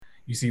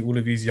you see all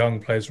of these young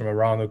players from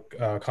around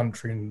the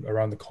country and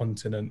around the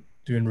continent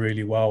doing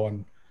really well,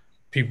 and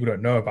people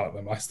don't know about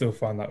them. I still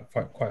find that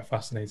quite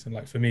fascinating.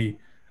 Like for me,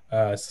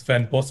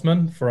 Sven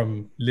Bosman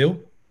from Lille,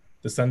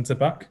 the centre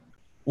back.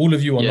 All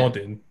of you are Yeah.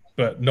 nodding,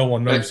 but no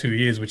one knows But who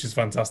he is, which is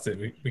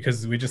fantastic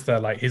because we just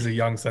like he's a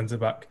young centre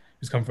back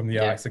who's come from the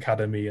yeah. Ajax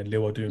academy, and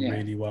Lille are doing Yeah.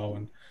 really well.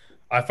 And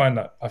I find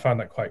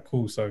that quite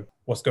cool. So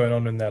what's going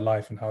on in their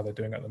life and how they're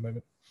doing at the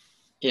moment?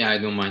 Yeah, I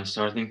don't mind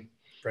starting.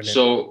 Brilliant.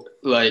 So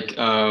like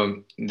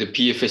the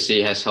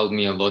PFSA has helped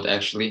me a lot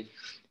actually,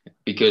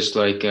 because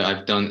like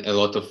I've done a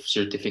lot of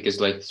certificates,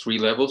 like 3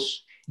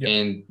 levels, Yep.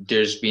 and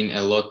there's been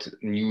a lot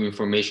new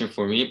information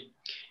for me.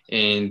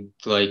 And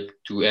like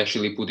to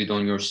actually put it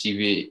on your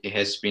CV, it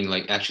has been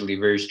like actually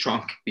very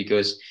strong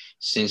because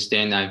since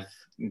then I've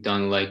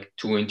done like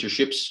 2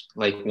 internships,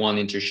 like one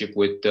internship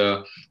with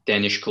the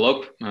Danish club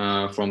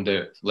from the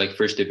like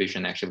first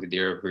division. Actually,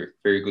 they're a very,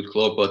 very good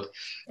club, but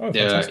Oh, the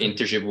fantastic.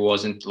 internship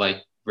wasn't like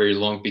very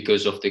long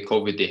because of the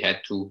COVID. They had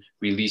to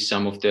release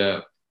some of the,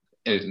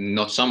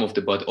 not some of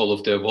the, but all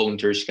of the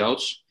volunteer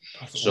scouts.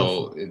 That's So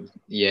awful.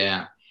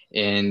 yeah,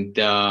 and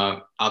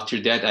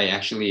after that, I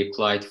actually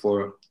applied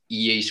for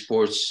EA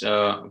Sports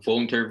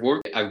voluntary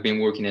work. I've been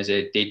working as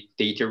a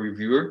data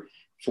reviewer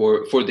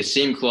for the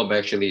same club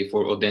actually,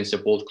 for Odense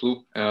Bolt Club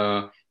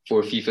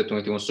for FIFA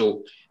 21.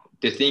 So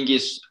the thing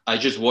is, I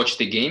just watch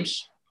the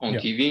games on Yeah.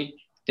 TV,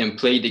 then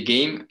play the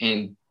game,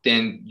 and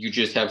then you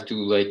just have to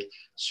like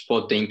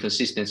spot the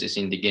inconsistencies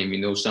in the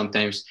game.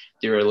 Sometimes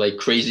there are like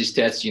crazy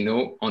stats,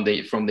 on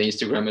the from the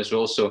Instagram as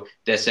well. So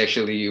that's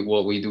actually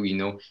what we do.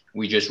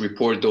 We just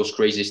report those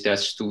crazy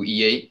stats to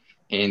EA,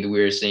 and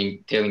we're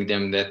telling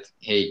them that,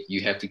 hey, you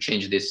have to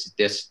change this.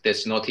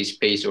 That's not his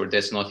pace, or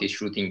that's not his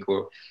shooting,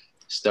 or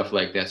stuff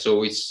like that.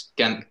 So it's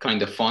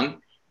kind of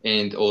fun,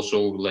 and also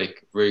like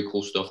very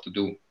cool stuff to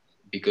do,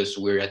 because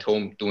we're at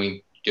home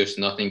doing just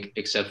nothing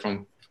except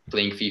from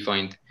playing FIFA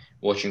and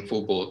watching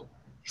football.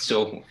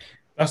 So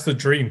That's the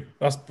dream.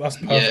 That's yeah.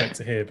 perfect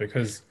to hear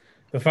because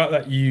the fact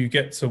that you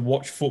get to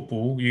watch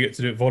football, you get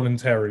to do it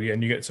voluntarily,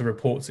 and you get to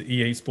report to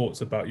EA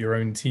Sports about your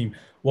own team.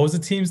 What was the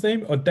team's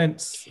name?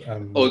 Odense,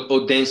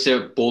 Odense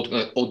Football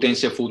Club.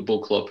 Odense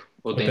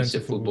Odense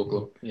Football Football Club.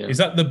 Club. Yeah. Is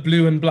that the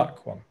blue and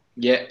black one?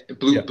 Yeah.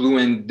 Yeah, Blue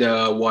and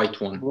white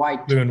one.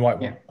 White. blue and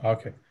white Yeah. one.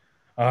 Okay.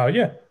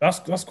 Yeah,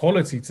 that's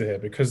quality to hear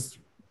because,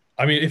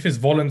 I mean, if it's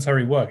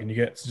voluntary work and you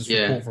get to just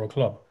Yeah. report for a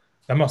club,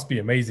 that must be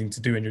amazing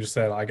to do. And you just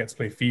say, like, I get to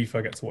play FIFA,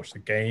 I get to watch the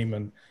game,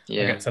 and I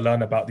get Yeah. to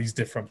learn about these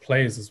different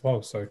players as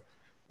well. So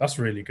that's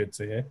really good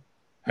to hear.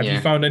 Have you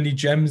Yeah. found any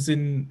gems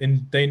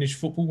in Danish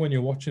football when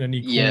you're watching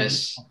any cool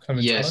Yes.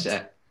 upcoming Yes.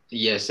 talents?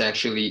 Yes.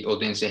 Actually,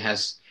 Odense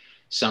has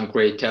some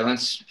great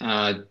talents.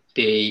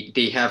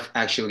 They have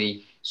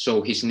actually.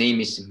 So his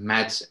name is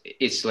Mats.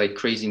 It's like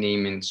crazy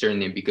name and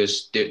surname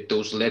because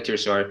those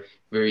letters are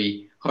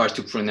very hard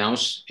to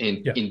pronounce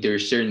Yeah. in their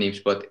surnames.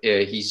 But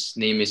his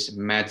name is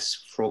Mats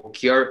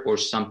Frokjar or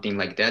something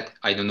like that.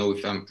 I don't know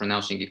if I'm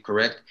pronouncing it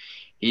correct.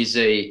 He's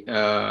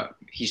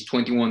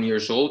 21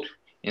 years old,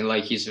 and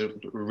like he's a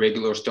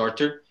regular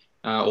starter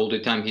all the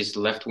time. He's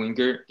left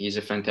winger. He's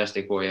a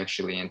fantastic boy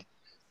actually, and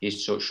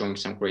he's showing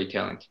some great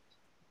talent.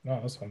 Oh,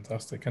 that's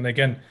fantastic. And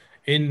again,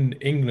 in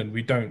England,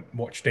 we don't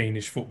watch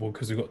Danish football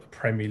because we've got the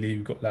Premier League,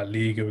 we've got La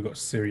Liga, we've got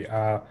Serie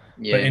A.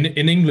 But Yeah,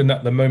 in England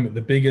at the moment,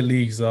 the bigger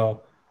leagues are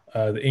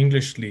the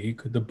English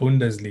league, the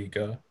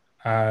Bundesliga,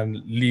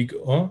 and Ligue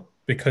 1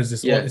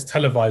 because yeah, it's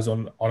televised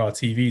on our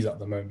TVs at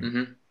the moment.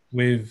 mm-hmm.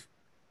 With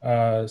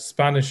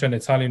Spanish and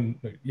Italian,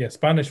 yeah,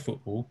 Spanish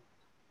football,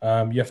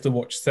 you have to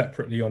watch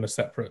separately on a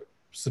separate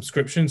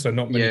subscription. So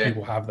not many Yeah,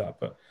 people have that.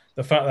 But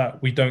the fact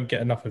that we don't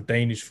get enough of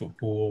Danish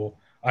football,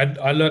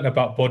 I learned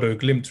about Bodo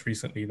Glimt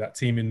recently, that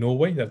team in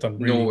Norway. They've done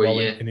really Norway,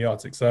 well yeah, in the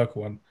Arctic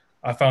Circle. And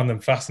I found them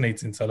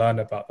fascinating to learn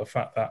about the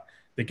fact that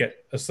they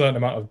get a certain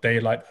amount of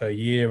daylight per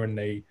year and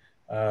they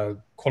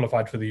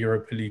qualified for the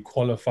Europa League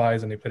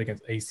qualifiers and they played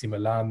against AC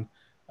Milan.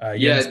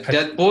 Jens yeah.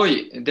 Pet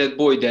That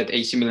boy that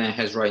AC Milan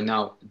has right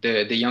now,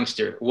 the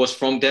youngster, was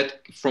from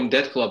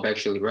that club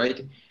actually, right?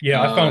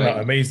 Yeah, I found that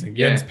amazing.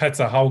 Jens Yeah,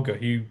 Petter Hauge,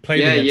 he played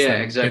yeah, against yeah, them.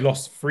 They exactly.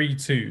 lost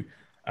 3-2,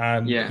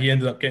 and Yeah, he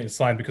ended up getting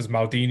signed because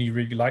Maldini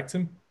really liked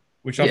him,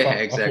 which I yeah, thought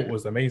I thought exactly.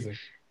 was amazing.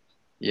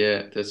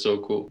 Yeah, that's so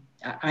cool.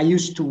 I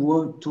used to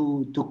work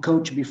to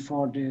coach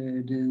before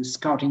the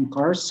scouting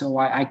course. So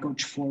I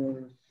coached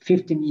for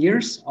 15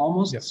 years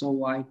almost. Yeah,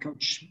 So I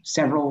coach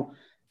several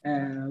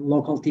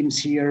local teams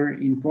here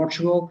in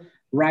Portugal.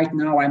 Right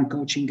now I'm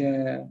coaching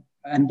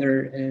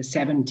under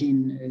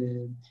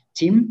 17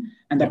 team.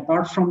 And yeah.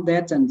 apart from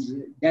that, and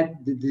that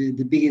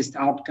the biggest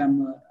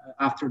outcome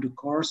after the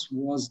course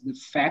was the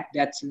fact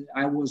that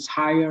I was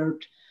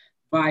hired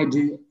by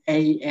the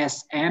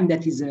ASM,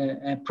 that is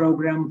a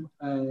program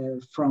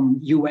from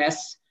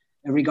US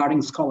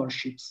regarding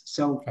scholarships.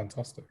 So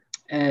Fantastic.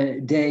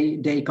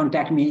 they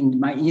contact me in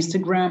my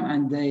Instagram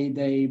and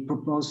they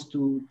propose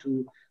to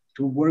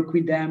work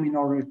with them in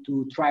order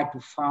to try to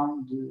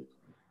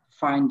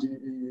find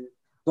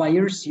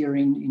players here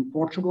in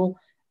Portugal.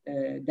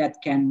 that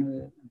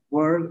can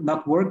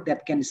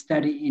that can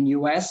study in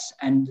US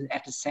and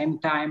at the same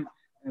time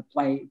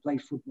play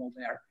football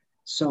there.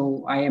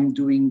 So I am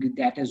doing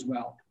that as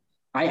well.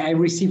 I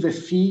receive a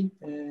fee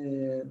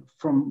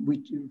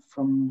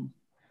from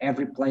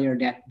every player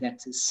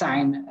that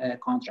sign a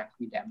contract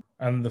with them.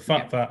 And the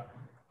fact that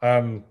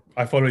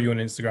I follow you on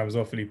Instagram as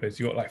well, Felipe. So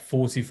you got like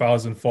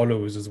 40,000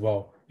 followers as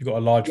well. You got a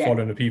large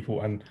following of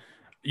people, and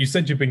you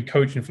said you've been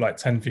coaching for like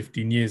 10,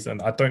 15 years,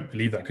 and I don't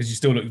believe that because you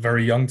still look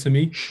very young to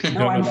me.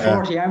 No, I'm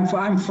 40. I'm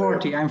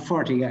 40. I'm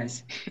 40,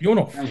 guys. You're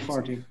not. I'm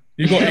 40.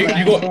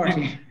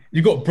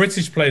 You got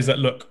British players that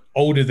look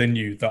older than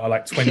you that are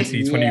like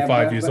 20,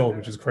 25 years old,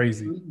 which is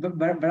crazy.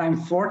 But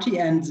I'm 40,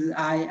 and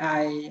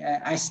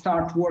I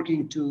start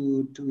working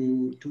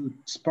to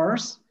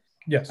Spurs.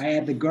 Yes. I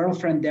had a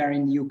girlfriend there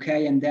in the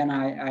UK, and then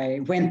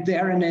I went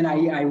there, and then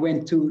I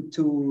went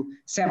to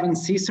Seven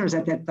Sisters.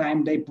 At that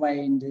time, they play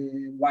in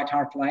the White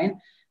Hart Lane,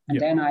 and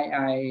then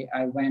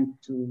I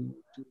went to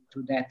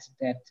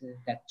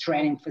that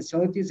training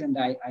facilities, and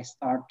I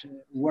start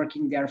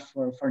working there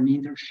for an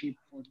internship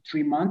for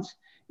 3 months.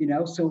 You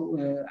know,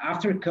 so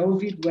after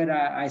COVID, what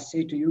I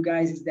say to you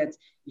guys is that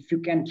if you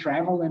can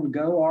travel and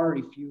go, or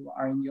if you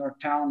are in your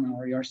town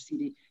or your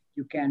city,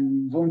 you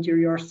can volunteer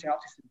yourself.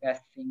 It's the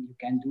best thing you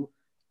can do.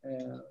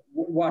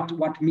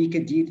 What Mika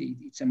did,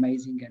 it's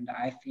amazing, and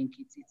I think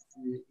it's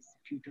the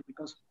future,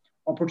 because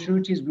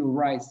opportunities will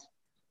rise.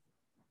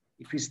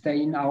 If we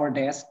stay in our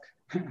desk,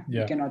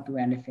 we cannot do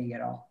anything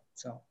at all.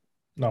 So.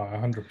 No, I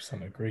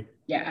 100% agree.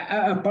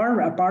 Yeah,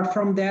 apart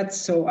from that,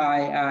 so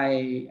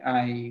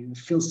I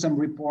fill some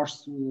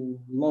reports to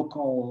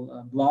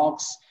local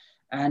blogs,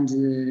 and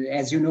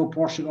as you know,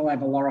 Portugal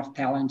have a lot of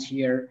talent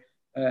here.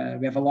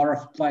 We have a lot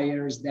of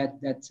players that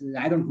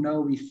I don't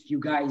know if you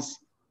guys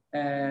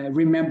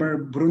remember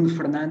Bruno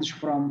Fernandes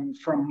from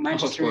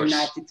Manchester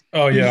United.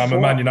 Oh yeah, I'm a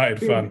Man United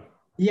fan.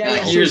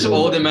 Yeah, here's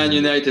all the Man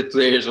United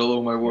players all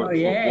over my world. Oh,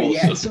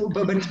 yeah. So,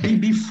 but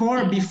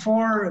before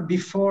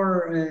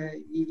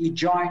he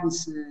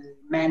joins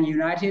Man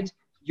United,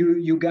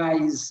 you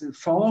guys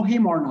follow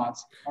him or not?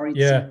 Or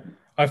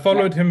I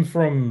followed him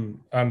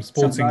from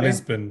Sporting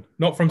Lisbon,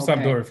 not from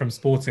Sampdoria, from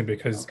Sporting,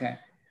 because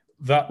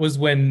that was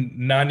when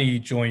Nani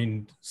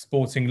joined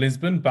Sporting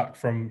Lisbon back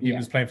from, he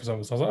was playing for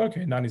someone. So I was like,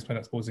 okay, Nani's playing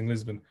at Sporting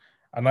Lisbon.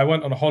 And I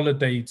went on a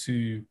holiday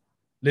to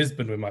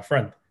Lisbon with my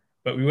friend.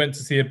 But we went to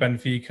see a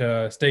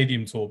Benfica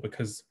stadium tour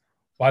because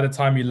by the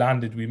time we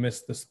landed, we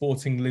missed the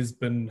Sporting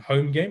Lisbon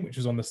home game, which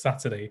was on the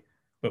Saturday.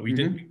 But we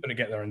couldn't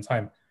get there in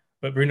time.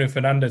 But Bruno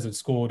Fernandes had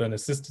scored and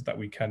assisted that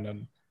weekend.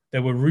 And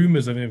there were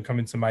rumours of him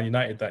coming to Man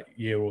United that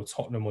year, or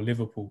Tottenham or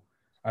Liverpool.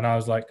 And I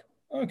was like,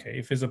 okay,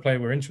 if there's a player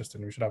we're interested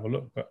in, we should have a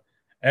look. But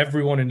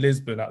everyone in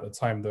Lisbon at the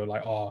time, they were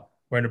like,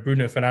 wearing a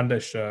Bruno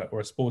Fernandes shirt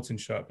or a Sporting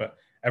shirt. But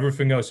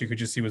everything else you could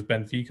just see was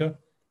Benfica.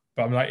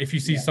 But I'm like, if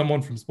you see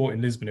someone from Sporting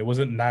Lisbon, it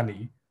wasn't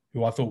Nani,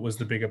 who I thought was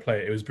the bigger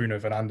player. It was Bruno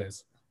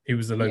Fernandes. He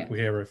was the local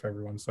hero for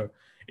everyone. So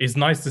it's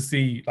nice to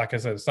see, like I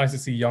said, it's nice to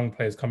see young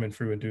players coming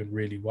through and doing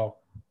really well,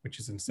 which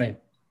is insane.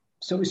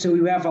 So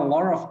you have a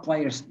lot of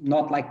players,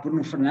 not like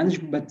Bruno Fernandes,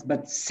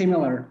 but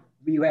similar.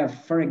 You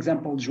have, for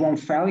example, João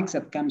Felix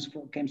that comes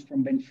from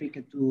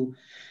Benfica to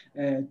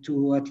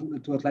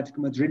Atletico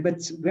Madrid.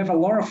 But we have a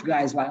lot of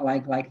guys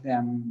like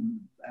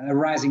them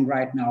rising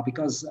right now,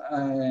 because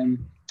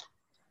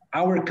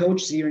our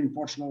coaches here in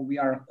Portugal, we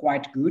are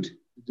quite good.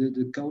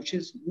 The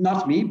coaches,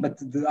 not me, but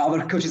the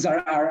other coaches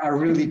are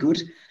really good,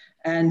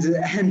 and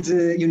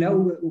you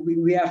know,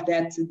 we have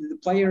that. The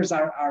players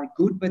are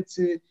good, but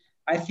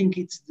I think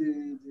it's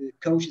the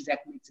coaches that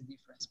makes a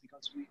difference,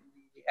 because we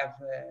have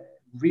a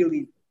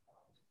really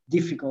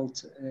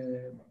difficult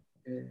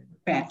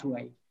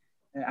pathway.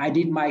 I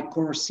did my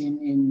course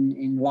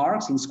in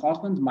Largs in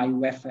Scotland, my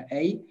UEFA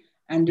A,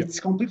 and it's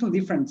completely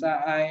different.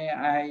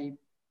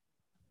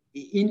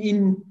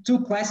 In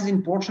 2 classes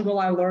in Portugal,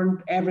 I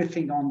learned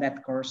everything on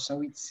that course.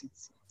 So it's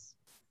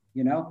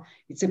you know,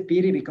 it's a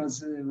pity,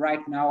 because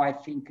right now I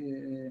think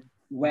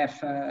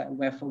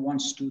UEFA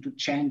wants to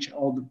change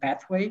all the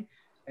pathway.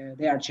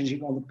 They are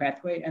changing all the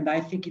pathway, and I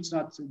think it's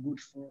not good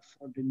for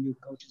the new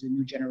coaches, the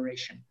new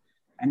generation.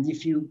 And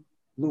if you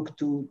look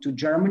to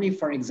Germany,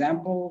 for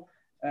example,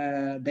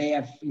 they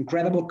have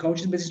incredible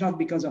coaches, but it's not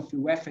because of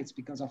UEFA, it's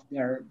because of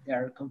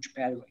their coach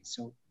pathway.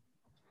 So.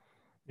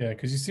 Yeah,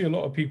 because you see a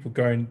lot of people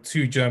going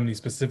to Germany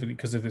specifically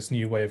because of this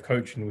new way of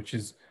coaching, which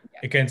is,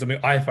 again, something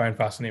I find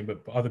fascinating,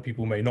 but other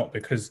people may not,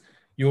 because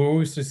you're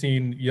also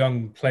seeing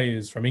young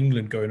players from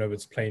England going over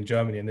to play in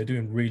Germany, and they're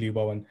doing really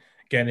well and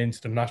getting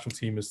into the national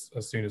team as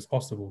soon as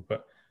possible.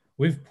 But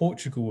with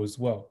Portugal as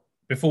well,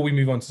 before we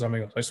move on to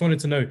something else, I just wanted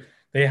to know,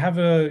 they have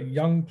a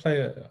young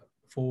player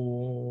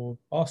for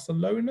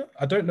Barcelona.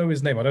 I don't know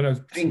his name. I don't know.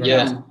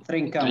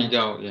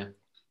 Trincão.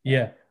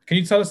 Yeah. Can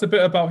you tell us a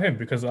bit about him?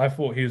 Because I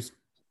thought he was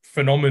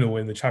phenomenal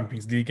in the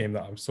Champions League game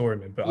that I saw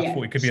him in, but I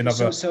thought it could be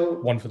another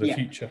one for the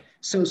future.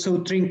 So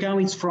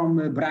Trincão is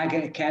from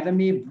Braga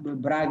Academy.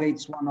 Braga,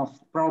 it's one of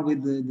probably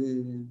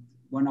the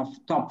one of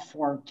top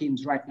 4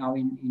 teams right now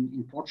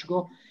in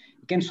Portugal.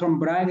 He comes from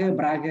Braga.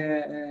 Braga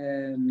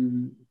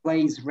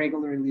plays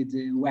regularly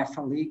the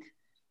UEFA League.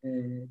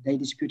 They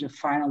dispute a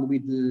final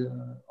with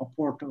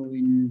Oporto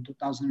in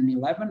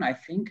 2011, I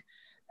think.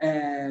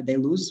 They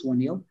lose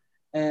 1-0.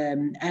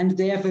 And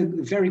they have a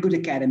very good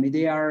academy.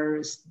 They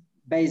are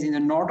based in the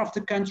north of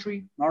the country,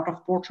 north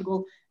of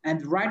Portugal.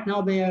 And right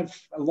now they have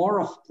a lot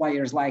of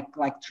players like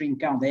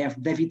Trincão. They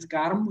have David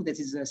Carmo, that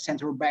is a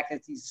center back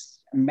that is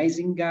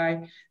amazing guy.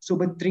 So,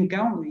 but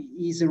Trincão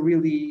is a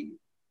really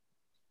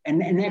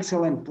an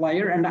excellent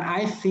player. And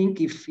I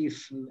think if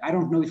I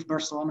don't know if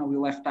Barcelona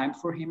will have time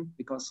for him,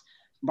 because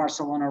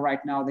Barcelona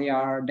right now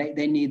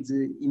they need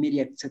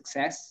immediate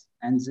success,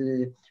 and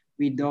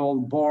with the whole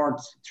board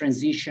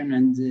transition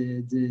and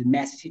the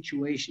Messi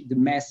situation, the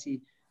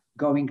Messi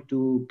going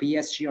to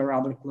PSG or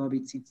other club,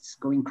 it's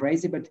going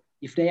crazy. But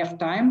if they have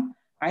time,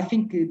 I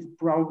think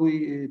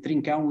probably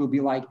Trincão will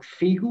be like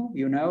Figo,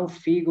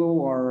 Figo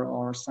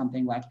or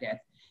something like that.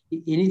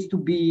 He needs to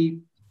be,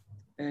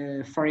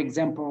 for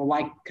example,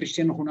 like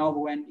Cristiano Ronaldo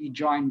when he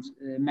joined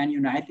Man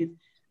United.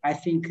 I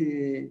think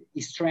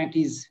his strength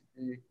is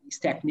his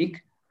technique.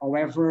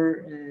 However,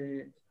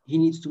 he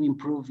needs to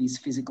improve his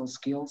physical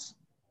skills.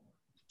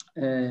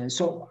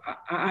 So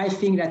I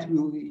think that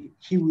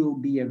he will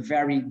be a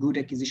very good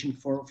acquisition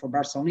for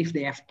Barcelona if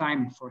they have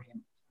time for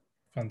him.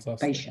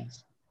 Fantastic.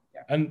 Patience.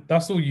 Yeah. And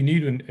that's all you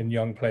need in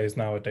young players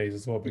nowadays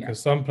as well, because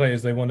some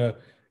players, they want to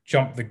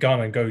jump the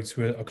gun and go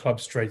to a club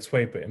straight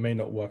away, but it may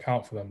not work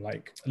out for them.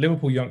 Like a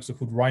Liverpool youngster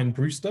called Ryan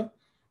Brewster,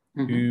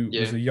 who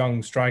was a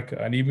young striker,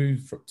 and he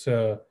moved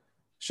to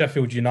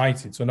Sheffield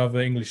United, so another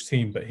English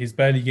team, but he's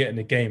barely getting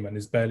a game and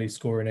is barely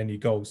scoring any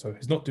goals. So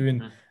he's not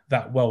doing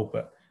that well.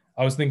 But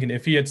I was thinking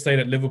if he had stayed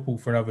at Liverpool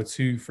for another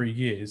 2-3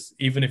 years,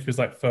 even if he was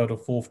like third or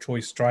fourth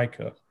choice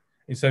striker,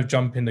 instead of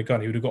jumping the gun,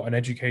 he would have got an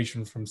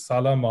education from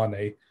Salah,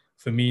 Mane,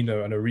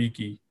 Firmino and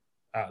Origi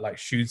at like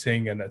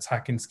shooting and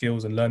attacking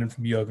skills and learning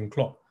from Jurgen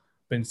Klopp.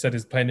 But instead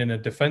he's playing in a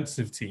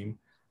defensive team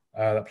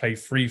that play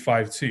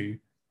 3-5-2,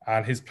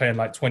 and he's playing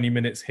like 20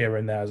 minutes here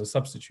and there as a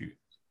substitute.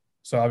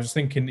 So I was just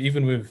thinking,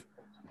 even with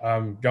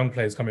young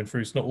players coming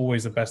through, it's not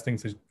always the best thing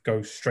to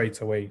go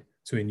straight away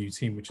to a new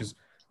team, which is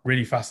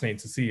really fascinating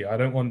to see. I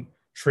don't want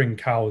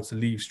Trincão to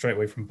leave straight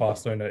away from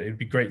Barcelona. It'd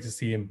be great to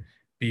see him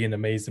be an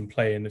amazing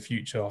player in the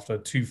future after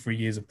 2-3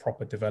 years of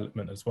proper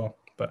development as well.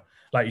 But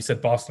like you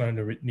said,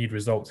 Barcelona need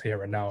results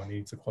here and now and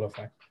need to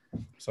qualify.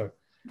 So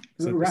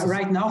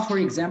right now, for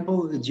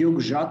example, Diogo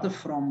Jota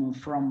from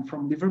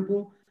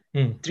Liverpool,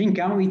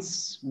 Trincão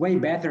is way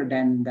better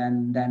than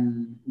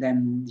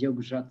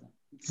Diogo Jota.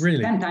 It's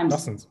really 10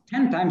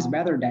 times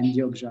better than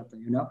Diogo Jota,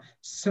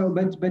 So,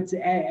 but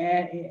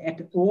at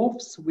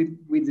Wolves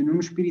with the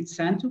Nuno Espírito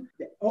Santo,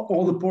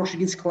 all the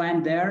Portuguese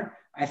clan there,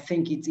 I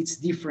think it's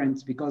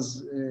different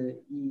because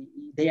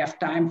they have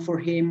time for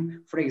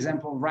him. For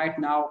example, right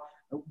now,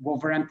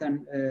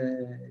 Wolverhampton,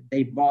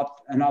 they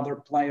bought another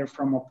player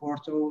from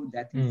Oporto,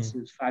 that is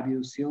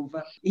Fábio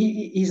Silva.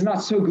 He's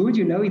not so good,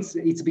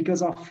 it's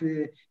because of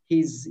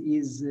his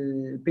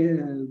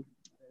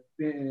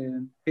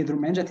Pedro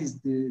Mendes, that is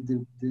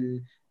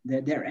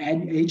their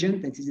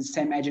agent, that is the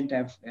same agent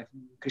of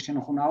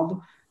Cristiano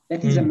Ronaldo.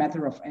 That is a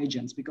matter of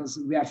agents, because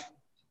we have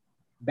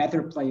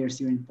better players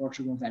here in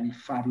Portugal than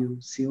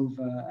Fábio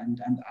Silva and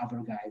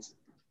other guys.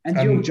 And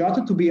Diogo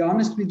Jota, to be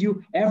honest with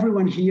you,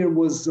 everyone here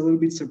was a little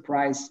bit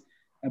surprised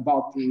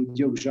about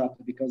Diogo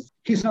Jota because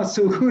he's not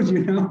so good,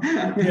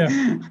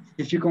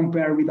 if you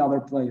compare with other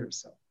players.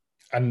 So.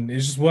 And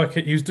it's just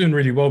working. He was doing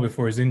really well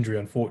before his injury,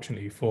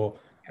 unfortunately, for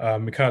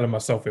Mikhail and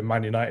myself, we're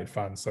Man United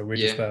fans. So we're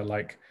just there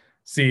like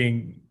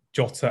seeing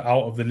Jota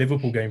out of the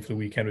Liverpool game for the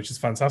weekend, which is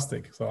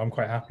fantastic. So I'm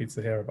quite happy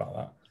to hear about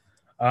that.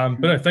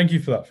 But no, thank you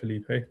for that,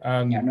 Felipe.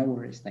 No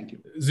worries. Thank you.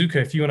 Zuka,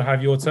 if you want to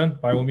have your turn,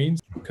 by all means,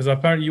 because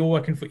apparently you're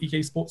working for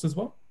EK Sports as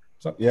well.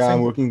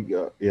 I'm working.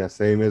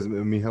 Same as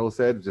Michael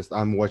said. Just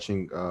I'm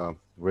watching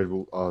Red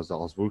Bull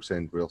Salzburg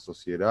and Real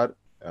Sociedad.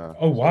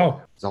 Oh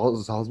wow!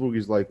 Salzburg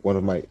is like one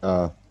of my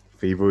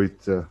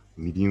favorite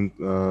medium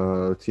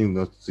team,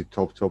 not the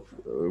top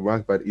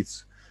rank, but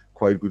it's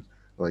quite good.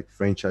 Like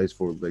franchise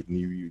for like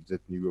New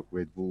York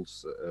Red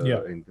Bulls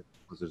and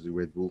there's the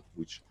Red Bull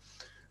which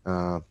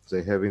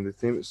they have in the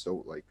team.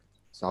 So like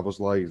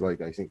Szoboszlai is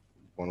like I think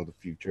one of the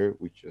future,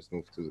 which just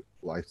moved to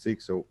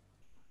Leipzig. So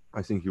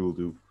I think he will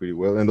do pretty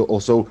well. And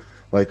also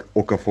like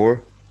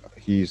Okafor,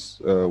 he's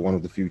one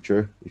of the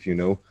future, if you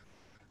know.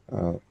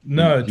 Do you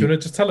want to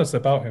just tell us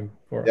about him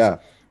for us?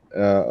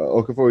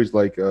 Okafor is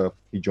like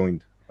he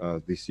joined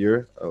this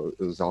year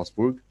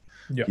Salzburg.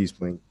 He's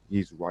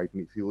right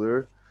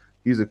midfielder.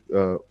 He's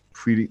a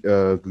pretty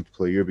good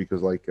player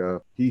because like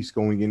he's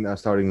going in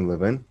starting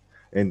 11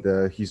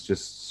 and he's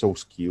just so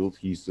skilled.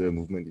 His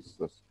movement is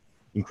just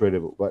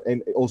incredible. But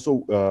and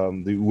also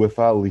the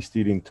UEFA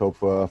listed in top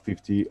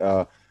 50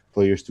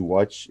 players to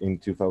watch in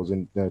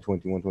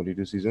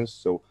 2021-22 seasons.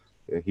 So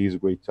he's a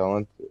great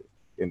talent,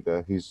 and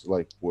his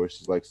like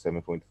worth is like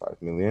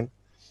 7.5 million.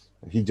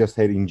 He just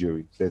had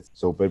injury.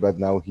 But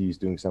now he's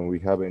doing some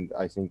rehab, and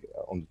I think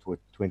on the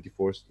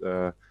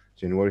 24th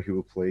January he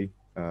will play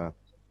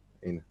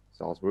in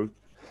Salzburg.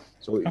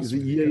 So That's the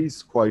really EA good. is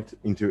quite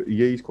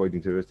EA is quite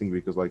interesting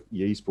because like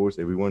EA Sports,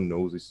 everyone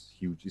knows it's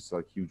huge. It's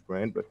like huge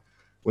brand, but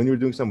when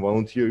you're doing some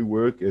voluntary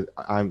work,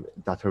 I'm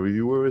data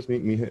reviewer, as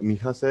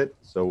Miha said.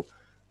 So,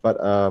 but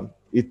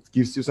it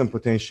gives you some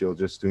potential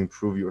just to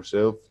improve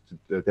yourself, to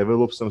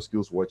develop some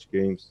skills, watch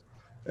games.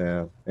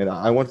 And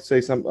I want to say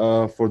some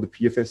for the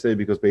PFSA,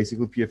 because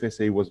basically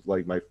PFSA was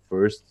like my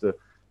first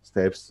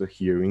steps to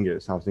hearing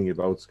something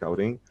about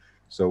scouting.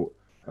 So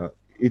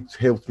it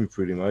helped me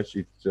pretty much.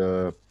 It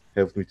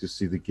helped me to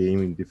see the game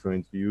in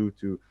different view,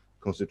 to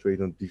concentrate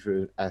on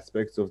different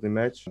aspects of the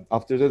match.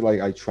 After that,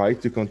 like I tried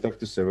to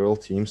contact several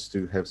teams to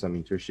have some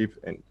internship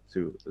and to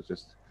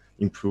just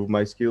improve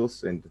my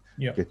skills and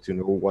get to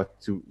know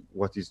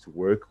what is to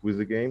work with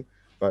the game.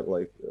 But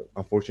like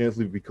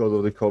unfortunately, because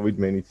of the COVID,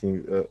 many things,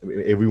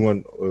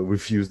 everyone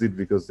refused it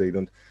because they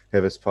don't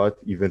have a spot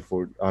even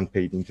for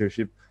unpaid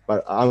internship.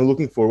 But I'm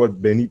looking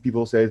forward. Many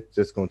people said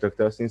just contact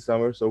us in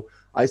summer. So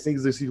I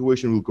think the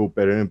situation will go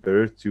better and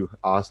better to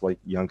us like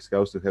young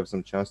scouts to have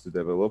some chance to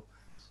develop.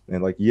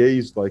 And like EA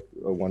is like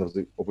one of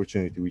the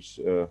opportunity which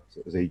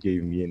they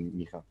gave me and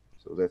Miha.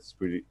 So that's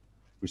pretty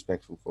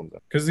respectful from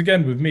them. Because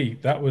again, with me,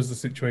 that was the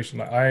situation.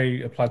 Like I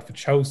applied for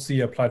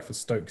Chelsea, applied for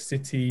Stoke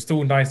City.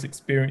 Still nice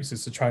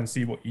experiences to try and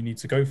see what you need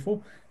to go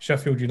for.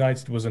 Sheffield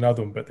United was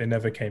another one, but they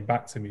never came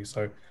back to me.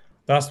 So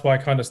that's why I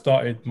kind of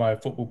started my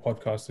football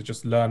podcast to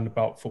just learn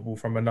about football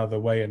from another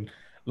way. And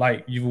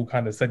like you've all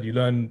kind of said, you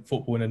learn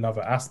football in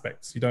another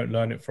aspects. You don't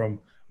learn it from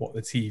what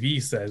the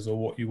TV says or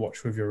what you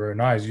watch with your own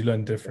eyes. You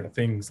learn different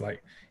things.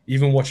 Like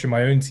even watching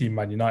my own team,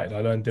 Man United, I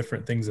learned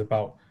different things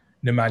about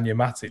Nemanja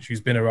Matic, who's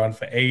been around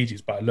for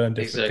ages, but I learned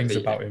different things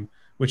about him,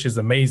 which is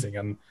amazing.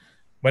 And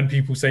when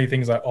people say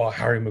things like, oh,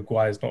 Harry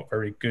Maguire is not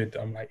very good,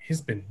 I'm like, he's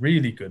been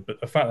really good.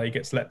 But the fact that he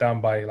gets let down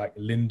by like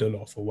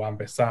Lindelof or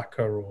Wan-Bissaka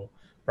or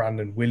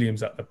Brandon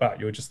Williams at the back,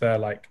 you're just there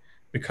like,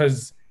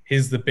 because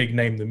he's the big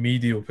name, the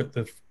media will put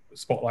the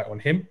spotlight on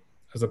him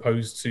as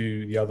opposed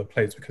to the other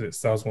players because it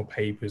sells more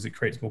papers, it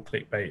creates more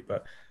clickbait.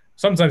 But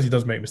sometimes he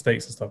does make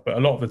mistakes and stuff, but a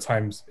lot of the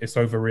times it's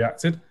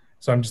overreacted.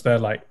 So I'm just there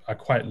like, I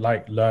quite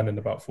like learning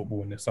about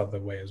football in this other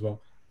way as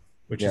well,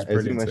 which is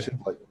brilliant. As you mentioned,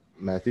 like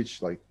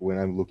Matic, like when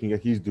I'm looking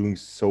at, he's doing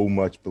so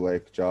much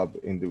black job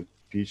in the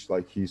pitch.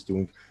 Like he's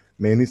doing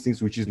many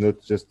things, which is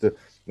not just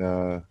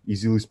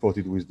easily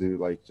spotted with the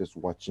like just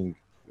watching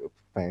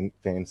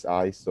fans'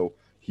 eyes. So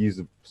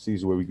he's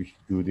very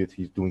good at.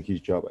 He's doing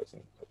his job, I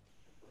think.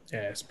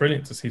 Yeah, it's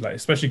brilliant to see, like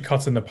especially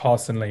cutting the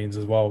passing lanes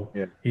as well.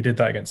 Yeah. He did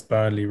that against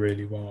Burnley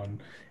really well,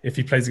 and if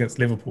he plays against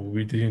Liverpool,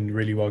 we're doing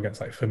really well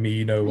against like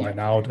Firmino,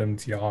 Wijnaldum,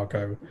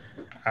 Thiago,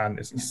 and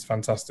it's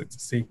fantastic to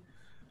see.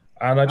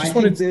 And I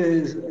think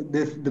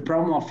the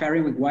problem of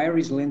Harry Maguire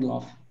is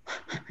Lindelof.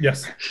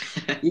 Yes.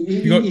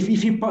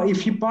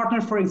 if you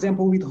partner, for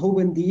example, with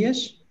Ruben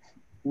Dias,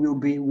 will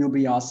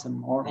be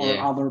awesome, or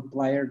other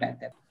player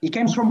that he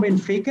comes from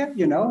Benfica,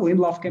 you know.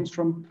 Lindelof comes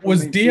from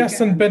was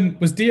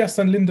Benfica Dias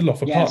and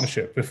Lindelof a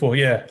partnership before?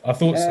 Yeah, I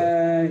thought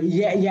so.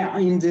 Yeah,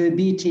 in the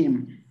B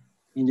team.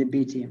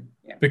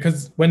 Yeah.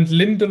 Because when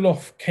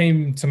Lindelof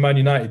came to Man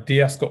United,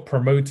 Dias got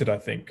promoted, I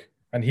think,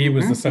 and he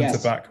was the centre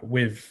back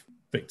with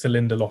Victor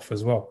Lindelof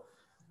as well.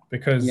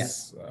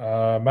 Because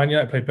Man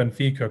United played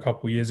Benfica a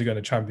couple of years ago in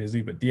the Champions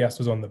League, but Dias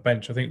was on the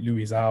bench. I think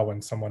Luizão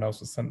and someone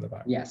else was centre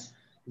back. Yes.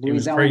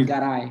 Luizão and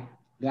Garay.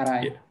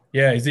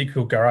 Yeah,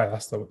 Ezekiel Garay,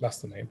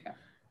 that's the name. Yeah.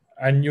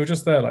 And you're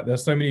just there, like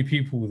there's so many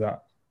people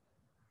that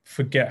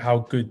forget how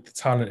good the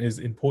talent is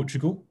in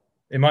Portugal.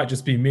 It might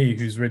just be me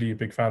who's really a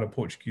big fan of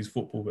Portuguese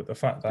football, but the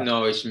fact that...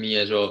 No, it's me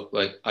as well.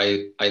 Like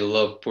I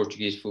love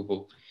Portuguese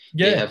football.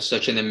 Yeah. They have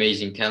such an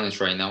amazing talent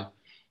right now.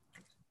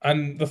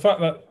 And the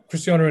fact that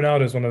Cristiano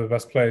Ronaldo is one of the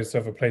best players to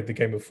ever played the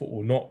game of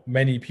football, not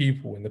many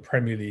people in the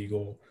Premier League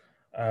or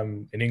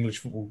in English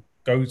football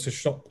go to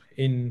shop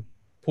in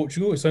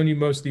Portugal. It's only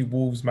mostly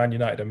Wolves, Man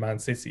United and Man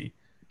City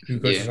who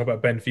go to shop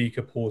at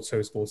Benfica,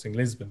 Porto, Sporting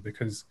Lisbon,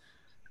 because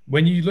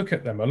when you look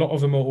at them, a lot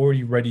of them are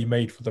already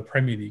ready-made for the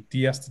Premier League.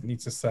 Dias didn't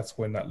need to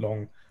settle in that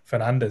long.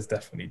 Fernandes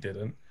definitely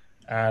didn't.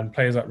 And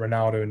players like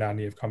Ronaldo and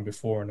Nani have come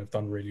before and have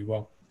done really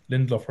well.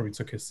 Lindelof probably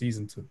took his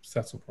season to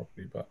settle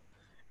properly, but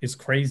it's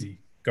crazy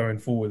going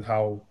forward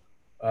how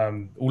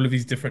all of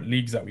these different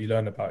leagues that we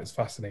learn about is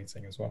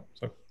fascinating as well.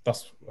 So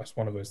that's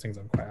one of those things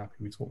I'm quite happy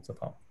we talked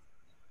about.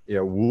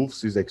 Yeah,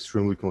 Wolves is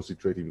extremely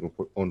concentrated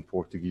on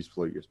Portuguese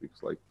players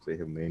because like they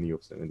have many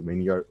of them and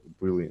many are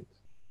brilliant.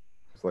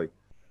 It's like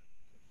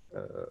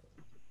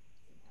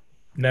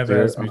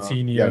Neves,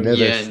 Moutinho.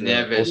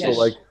 Neves. Also,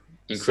 like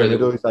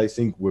incredible. Is, I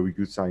think, very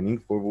good signing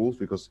for Wolves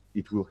because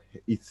it will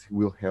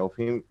help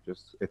him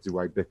just at the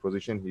right back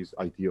position. He's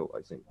ideal,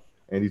 I think,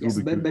 and it will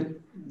be good.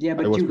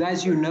 But you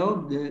guys, you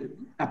know,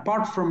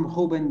 apart from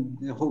Ruben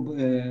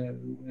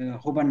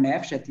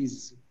Neves, that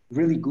is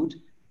really good.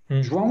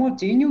 João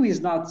Moutinho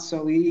is not,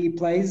 so he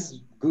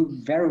plays good,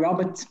 very well,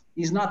 but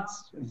he's not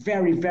a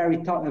very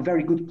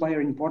good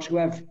player in Portugal.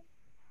 We have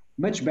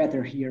much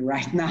better here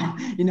right now.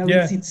 You know,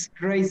 it's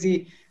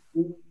crazy.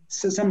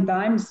 So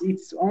sometimes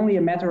it's only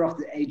a matter of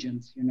the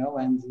agent, you know,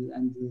 and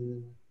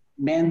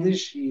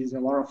Mendes is a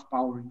lot of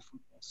power in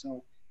football.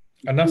 So,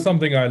 and that's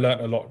something I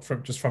learned a lot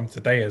from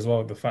today as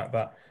well. The fact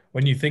that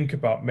when you think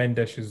about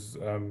Mendes's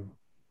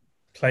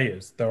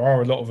players, there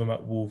are a lot of them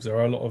at Wolves. There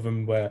are a lot of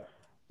them where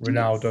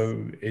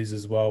Ronaldo is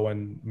as well,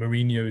 and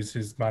Mourinho is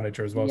his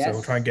manager as well. So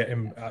we'll try and get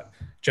him at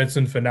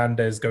Jedson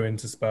Fernandez going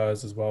to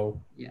Spurs as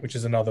well, which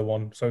is another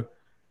one. So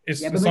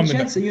it's but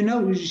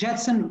Jedson,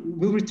 Jedson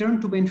will return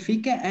to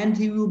Benfica and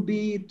he will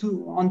be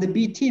on the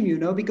B team,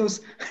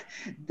 because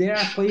there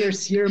are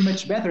players here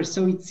much better.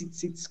 So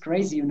it's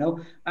crazy,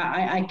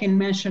 I can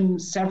mention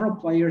several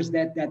players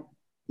that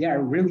they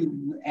are really.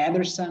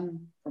 Ederson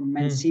from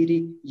Man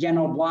City, Jan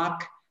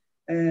Oblak.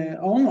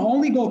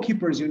 Only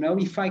goalkeepers,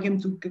 If I came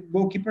to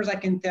goalkeepers, I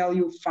can tell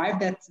you 5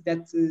 that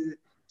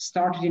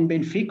started in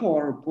Benfica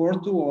or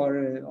Porto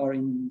or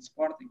in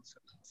Sporting. So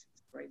it's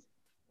crazy.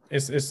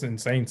 It's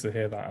insane to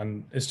hear that,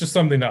 and it's just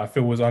something that I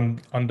feel was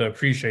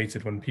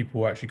underappreciated when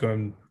people actually go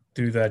and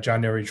do their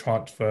January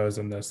transfers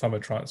and their summer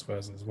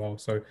transfers as well.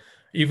 So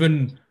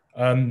even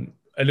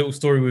a little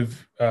story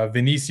with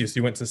Vinicius,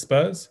 who went to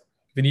Spurs.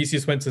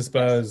 Vinicius went to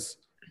Spurs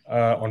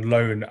on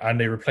loan, and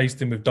they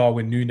replaced him with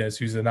Darwin Núñez,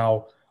 who's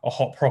now a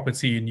hot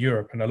property in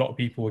Europe, and a lot of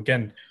people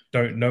again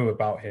don't know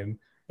about him.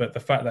 But the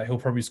fact that he'll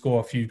probably score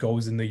a few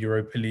goals in the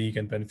Europa League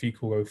and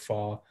Benfica will go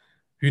far.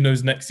 Who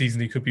knows, next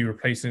season he could be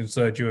replacing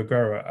Sergio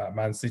Aguero at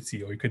Man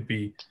City, or he could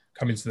be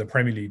coming to the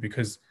Premier League,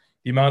 because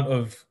the amount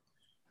of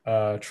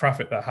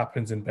traffic that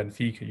happens in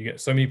Benfica, you get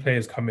so many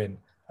players come in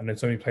and then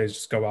so many players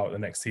just go out the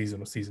next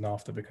season or season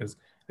after because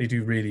they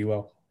do really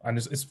well. And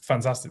it's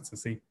fantastic to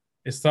see.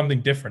 It's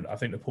something different. I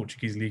think the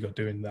Portuguese league are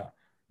doing that.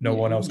 No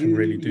one else can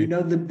really do.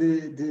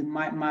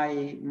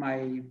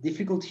 My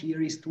difficulty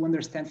here is to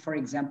understand, for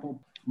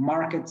example,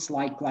 markets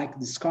like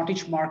the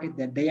Scottish market,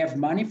 that they have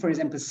money. For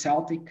example,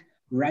 Celtic,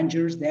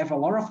 Rangers, they have a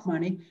lot of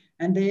money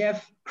and they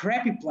have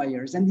crappy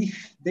players. And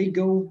if they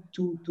go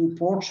to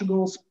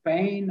Portugal,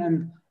 Spain,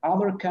 and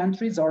other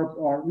countries,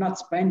 or not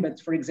Spain, but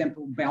for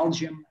example,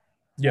 Belgium,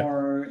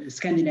 or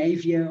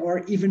Scandinavia,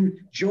 or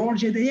even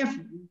Georgia, they have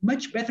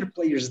much better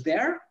players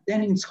there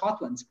than in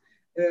Scotland.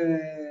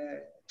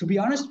 To be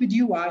honest with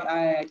you,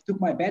 I took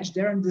my badge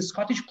there, and the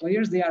Scottish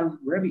players, they are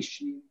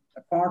rubbish.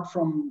 Apart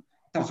from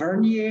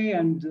Tavernier,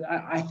 and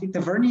I think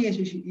Tavernier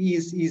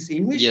is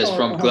English. Yes,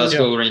 from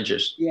Glasgow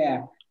Rangers.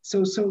 Yeah.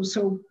 So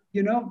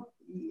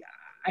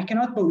I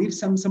cannot believe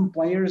some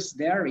players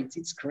there.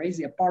 It's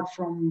crazy. Apart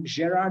from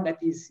Gerrard, that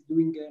is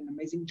doing an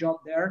amazing job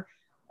there.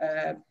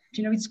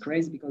 It's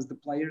crazy because the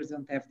players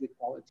don't have the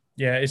quality.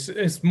 Yeah,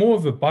 it's more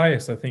of a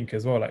bias, I think,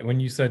 as well. Like when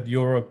you said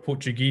you're a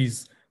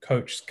Portuguese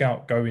coach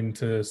scout going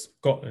to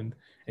Scotland,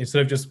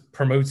 instead of just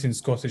promoting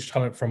Scottish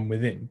talent from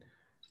within,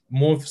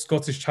 more of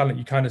Scottish talent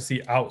you kind of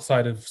see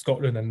outside of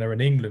Scotland, and they're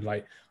in England,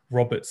 like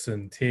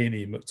Robertson,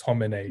 Tierney,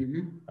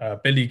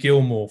 McTominay, Billy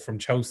Gilmore from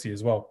Chelsea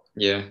as well.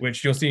 Yeah,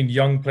 which you're seeing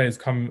young players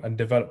come and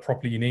develop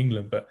properly in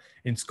England, but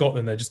in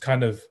Scotland they're just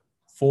kind of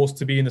forced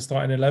to be in the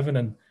starting 11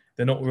 and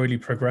they're not really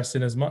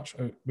progressing as much,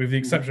 with the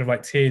exception of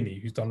like Tierney,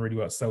 who's done really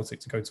well at Celtic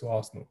to go to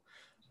Arsenal.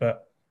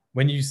 But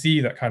when you see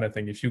that kind of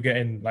thing, if you're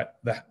getting like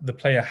the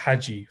player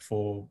Hadji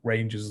for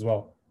Rangers as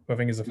well, who I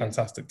think is a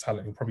fantastic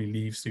talent, he'll probably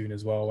leave soon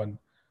as well. And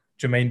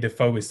Jermaine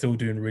Defoe is still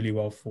doing really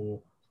well for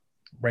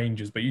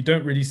Rangers, but you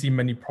don't really see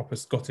many proper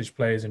Scottish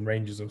players in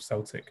Rangers or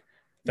Celtic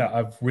that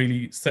have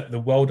really set the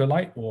world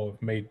alight or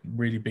made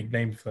really big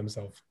names for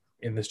themselves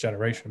in this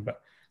generation.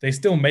 But they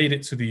still made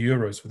it to the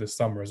Euros for this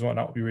summer as well. And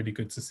that would be really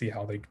good to see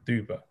how they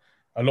do. But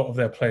a lot of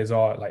their players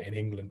are like in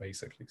England,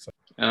 basically. So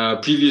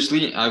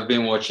previously, I've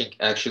been watching,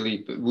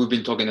 actually, we've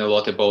been talking a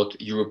lot about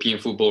European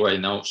football right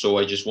now. So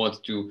I just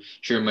wanted to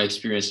share my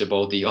experience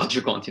about the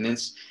other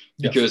continents,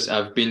 because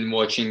I've been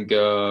watching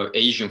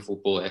Asian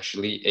football,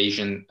 actually,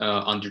 Asian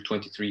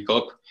Under-23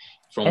 Cup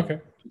from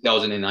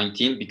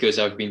 2019, because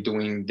I've been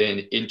doing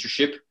the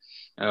internship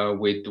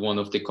with one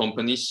of the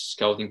companies,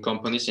 scouting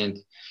companies. And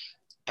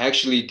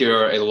actually, there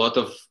are a lot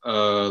of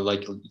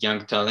like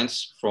young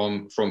talents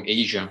from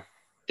Asia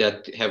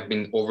that have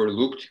been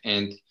overlooked,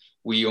 and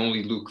we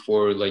only look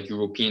for like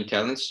European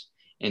talents.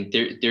 And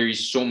there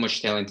is so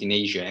much talent in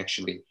Asia,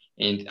 actually.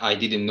 And I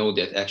didn't know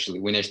that, actually.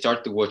 When I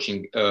started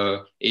watching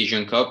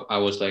Asian Cup, I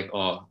was like,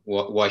 oh,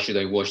 why should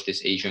I watch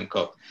this Asian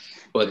Cup?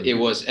 But it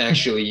was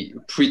actually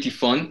pretty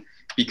fun,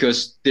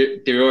 because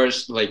there are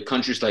like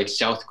countries like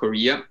South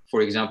Korea,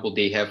 for example,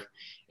 they have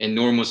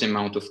enormous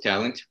amount of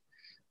talent.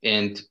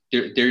 And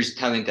there's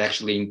talent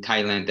actually in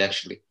Thailand,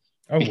 actually.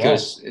 Oh,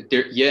 because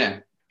wow.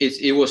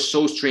 It was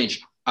so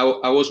strange.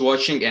 I was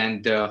watching,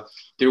 and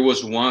there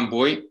was one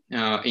boy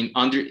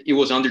it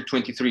was under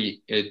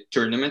 23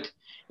 tournament,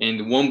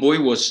 and one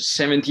boy was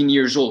 17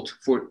 years old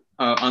for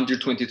under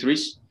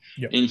 23s.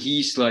 Yep. And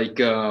he's like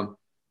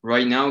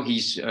right now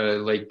he's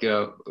like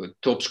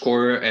top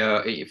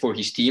scorer for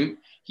his team.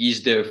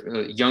 He's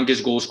the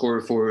youngest goal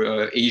scorer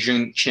for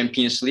Asian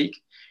Champions League,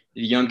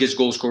 the youngest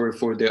goal scorer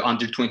for the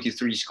under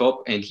 23s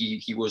cup, and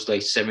he was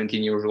like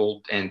 17 years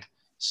old and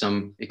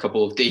a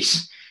couple of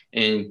days.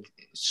 And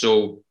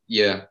so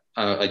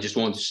I just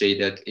want to say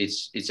that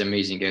it's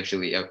amazing,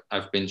 actually.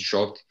 I've been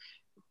shocked.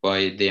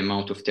 by the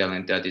amount of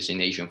talent that is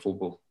in Asian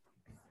football.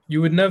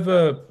 You would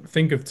never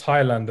think of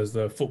Thailand as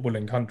the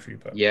footballing country,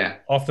 but yeah,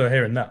 after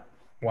hearing that,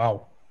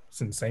 wow,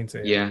 it's insane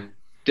to hear.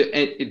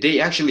 Yeah, they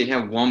actually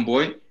have one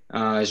boy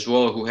as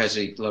well who has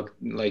a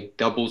like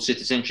double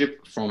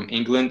citizenship from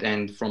England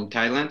and from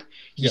Thailand.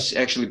 He's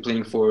actually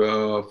playing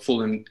for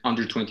Fulham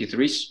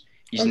under-23s.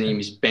 His name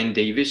is Ben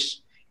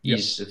Davis.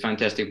 He's a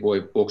fantastic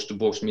boy,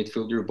 box-to-box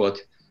midfielder, but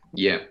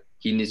yeah,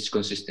 he needs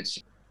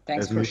consistency.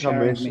 Thanks for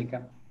sharing,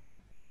 Mika.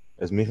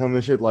 As Mika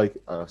mentioned, like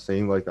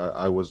saying like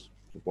I was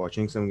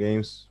watching some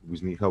games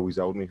with Mika,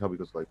 without Mika,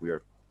 because like we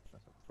are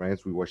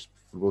friends, we watch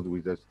football,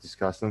 we just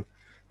discuss them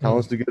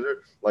talents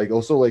together. Like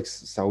also like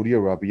Saudi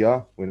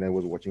Arabia, when I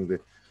was watching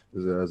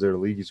their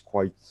league, is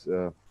quite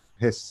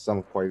has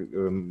some quite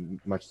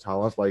much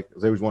talent. Like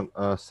there is one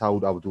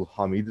Saud Abdul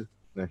Hamid.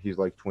 He's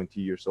like 20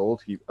 years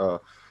old. He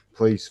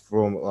plays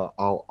from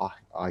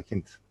I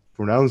can't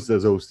pronounce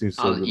those teams.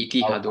 Al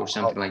Ittihad or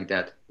something like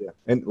that. Yeah,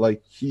 and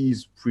like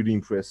he's pretty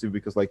impressive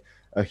because like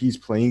he's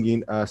playing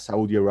in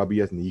Saudi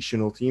Arabia's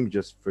national team,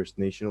 just first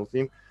national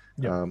team.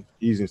 Yeah.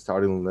 He's in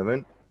starting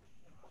 11,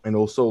 and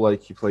also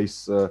like he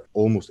plays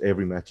almost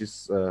every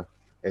matches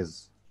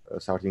as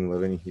starting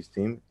 11 in his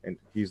team, and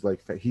he's like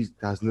he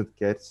does not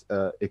get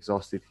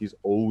exhausted. He's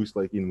always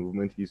like in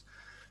movement. He's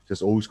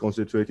just always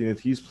concentrating it.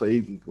 He's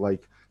playing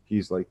like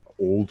he's like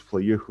old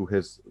player who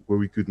has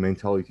very good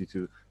mentality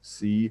to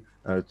see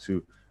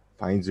to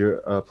find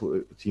their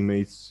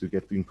teammates to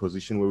get in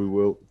position very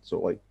well. So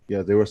like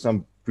yeah, there were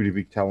some pretty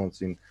big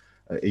talents in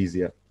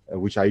Asia,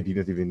 which I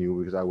didn't even knew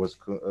because I was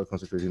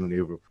concentrating on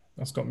Europe.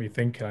 That's got me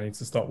thinking I need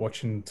to start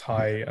watching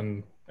Thai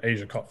and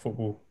Asia Cup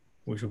football,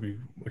 which will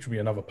be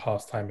another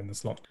pastime in the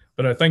slot.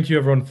 But thank you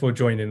everyone for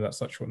joining at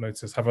such short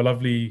notice. Have a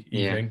lovely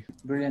evening.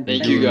 Brilliant.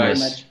 Thank you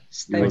guys.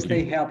 Very much.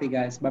 Stay healthy,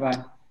 guys. Bye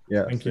bye.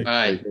 Yeah. Thank you.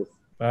 Bye.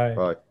 Bye.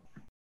 Bye.